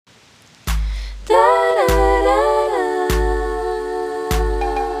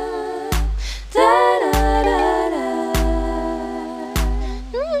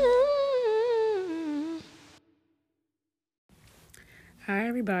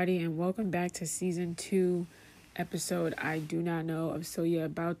everybody, and welcome back to season 2, episode I Do Not Know of So Yeah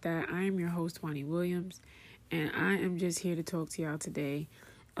About That. I am your host, Wani Williams, and I am just here to talk to y'all today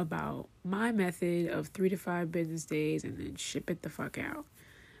about my method of 3 to 5 business days and then ship it the fuck out.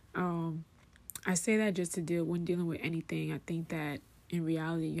 I say that just to when dealing with anything. I think that in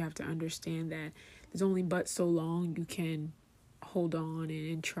reality, you have to understand that there's only but so long you can hold on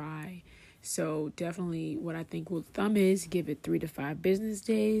and try. So definitely what I think rule of thumb is give it 3 to 5 business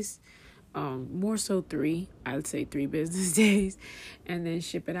days. More so 3. I would say 3 business days, and then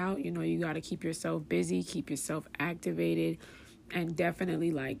ship it out. You got to keep yourself busy, keep yourself activated, and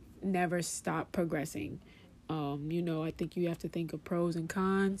definitely never stop progressing. I think you have to think of pros and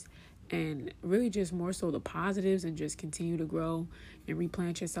cons and really just more so the positives, and just continue to grow and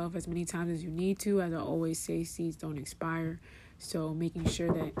replant yourself as many times as you need to. As I always say, seeds don't expire. So making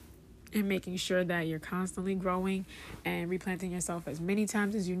sure that you're constantly growing and replanting yourself as many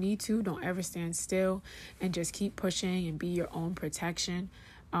times as you need to. Don't ever stand still, and just keep pushing and be your own protection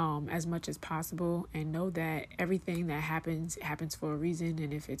as much as possible. And know that everything that happens for a reason,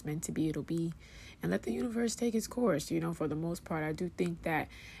 and if it's meant to be, it'll be. And let the universe take its course. For the most part, I do think that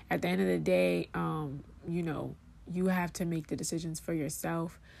at the end of the day, you have to make the decisions for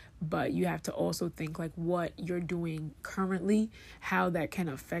yourself, but you have to also think what you're doing currently, how that can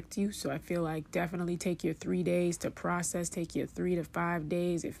affect you. So I feel like definitely take your 3 days to process, take your 3 to 5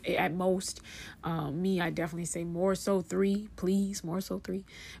 days, if at most. I definitely say more so 3, please, more so 3,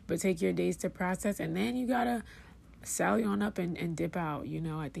 but take your days to process, and then you gotta sally on up and dip out.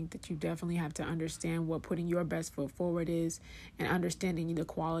 I think that you definitely have to understand what putting your best foot forward is, and understanding the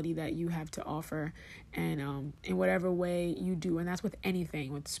quality that you have to offer, and in whatever way you do. And that's with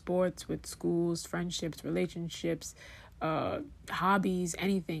anything, with sports, with schools, friendships, relationships, hobbies,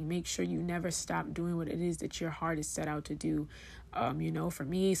 anything. Make sure you never stop doing what it is that your heart is set out to do. For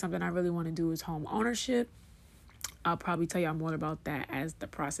me, something I really want to do is home ownership. I'll probably tell y'all more about that as the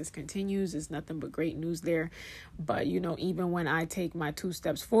process continues. There's nothing but great news there. But, even when I take my 2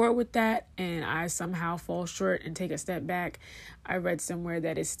 steps forward with that and I somehow fall short and take a step back, I read somewhere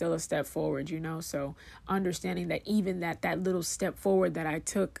that it's still a step forward, So understanding that even that little step forward that I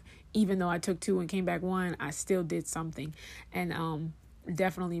took, even though I took 2 and came back 1, I still did something. And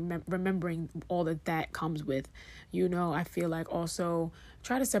definitely remembering all that comes with, I feel like also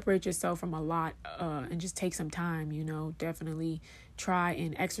try to separate yourself from a lot, and just take some time. Definitely try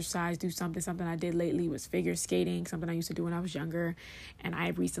and exercise, do something I did lately was figure skating, something I used to do when I was younger, and I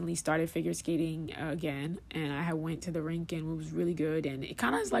recently started figure skating again, and I went to the rink, and it was really good. And it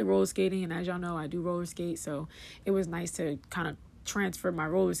kind of is like roller skating, and as y'all know, I do roller skate, so it was nice to kind of transfer my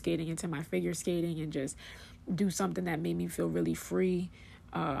roller skating into my figure skating and just do something that made me feel really free.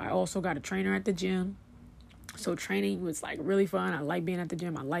 I also got a trainer at the gym, so training was really fun. I like being at the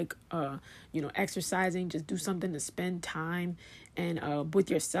gym. I like exercising. Just do something to spend time and with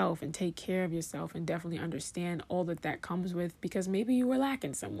yourself and take care of yourself, and definitely understand all that comes with, because maybe you were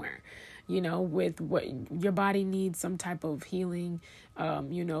lacking somewhere, with what your body needs, some type of healing,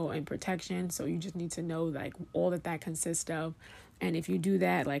 and protection. So you just need to know all that consists of. And if you do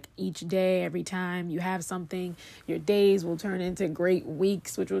that, each day, every time you have something, your days will turn into great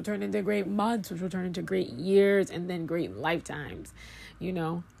weeks, which will turn into great months, which will turn into great years, and then great lifetimes.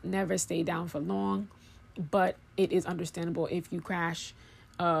 Never stay down for long, but it is understandable if you crash,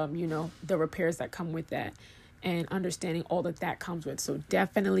 the repairs that come with that, and understanding all that comes with. So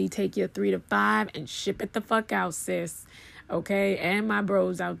definitely take your 3 to 5 and ship it the fuck out, sis. Okay, and my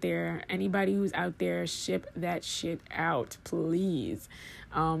bros out there, anybody who's out there, ship that shit out, please.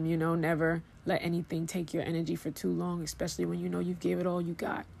 Never let anything take your energy for too long, especially when you've gave it all you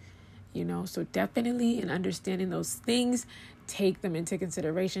got. So definitely, in understanding those things, take them into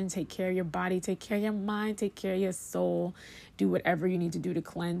consideration. Take care of your body, take care of your mind, take care of your soul. Do whatever you need to do to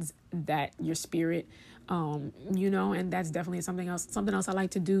cleanse your spirit. And that's definitely something else I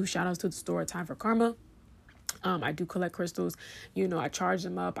like to do. Shout outs to the store Time for Karma. I do collect crystals, I charge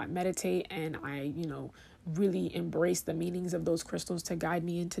them up, I meditate, and I, really embrace the meanings of those crystals to guide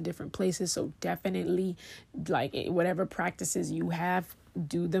me into different places. So definitely, whatever practices you have,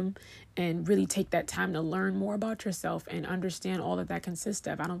 do them, and really take that time to learn more about yourself and understand all that consists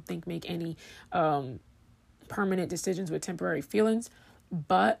of. I don't think make any permanent decisions with temporary feelings,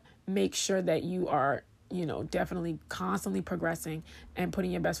 but make sure that you are, definitely constantly progressing and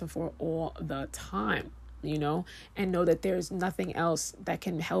putting your best foot forward all the time. And know that there's nothing else that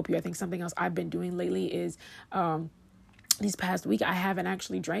can help you. I think something else I've been doing lately is, these past week, I haven't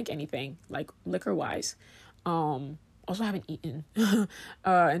actually drank anything liquor wise. also haven't eaten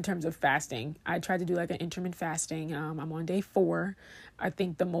in terms of fasting. I tried to do like an intermittent fasting. I'm on day 4. I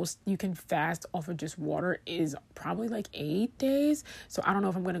think the most you can fast off of just water is probably like 8 days. So I don't know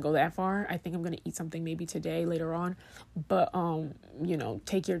if I'm going to go that far. I think I'm going to eat something maybe today, later on. But,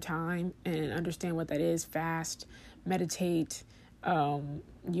 take your time and understand what that is. Fast, meditate,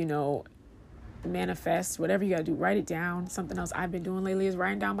 manifest, whatever you gotta do, write it down. Something else I've been doing lately is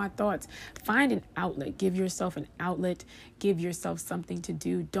writing down my thoughts. Find an outlet. Give yourself an outlet. Give yourself something to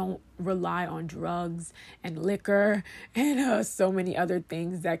do. Don't rely on drugs and liquor and so many other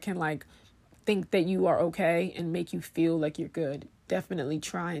things that can like think that you are okay and make you feel like you're good. Definitely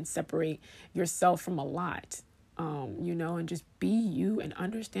try and separate yourself from a lot. And just be you and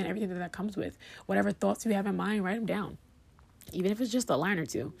understand everything that comes with. Whatever thoughts you have in mind, write them down. Even if it's just a line or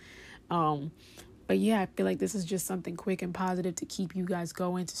two. But yeah, I feel like this is just something quick and positive to keep you guys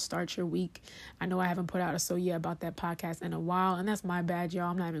going, to start your week. I know I haven't put out a So Yeah About That podcast in a while, and that's my bad,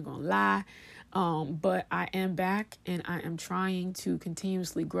 y'all. I'm not even gonna lie. But I am back, and I am trying to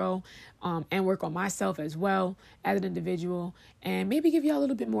continuously grow and work on myself as well as an individual, and maybe give y'all a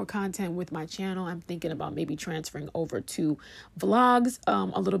little bit more content with my channel. I'm thinking about maybe transferring over to vlogs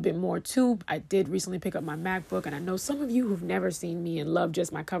a little bit more too. I did recently pick up my MacBook, and I know some of you who've never seen me and love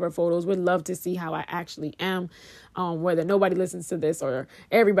just my cover photos would love to see how I actually am. Whether nobody listens to this or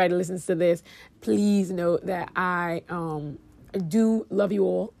everybody listens to this, please know that I do love you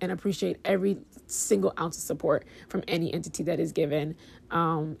all and appreciate every single ounce of support from any entity that is given.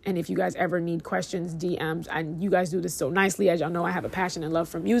 And if you guys ever need questions, DMs, and you guys do this so nicely. As y'all know, I have a passion and love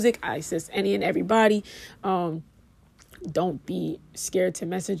for music. I assist any and everybody. Don't be scared to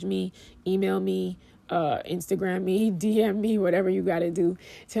message me, email me, Instagram me, DM me, whatever you got to do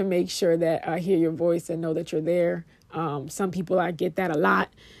to make sure that I hear your voice and know that you're there. Some people, I get that a lot.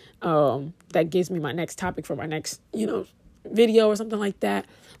 That gives me my next topic for my next, video or something like that.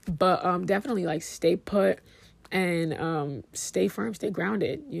 But definitely like stay put and stay firm, stay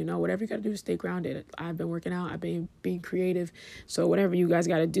grounded. Whatever you got to do, stay grounded. I've been working out. I've been being creative. So whatever you guys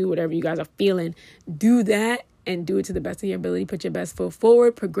got to do, whatever you guys are feeling, do that and do it to the best of your ability. Put your best foot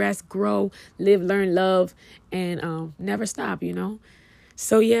forward, progress, grow, live, learn, love, and never stop,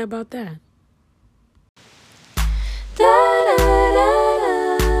 So yeah, about that.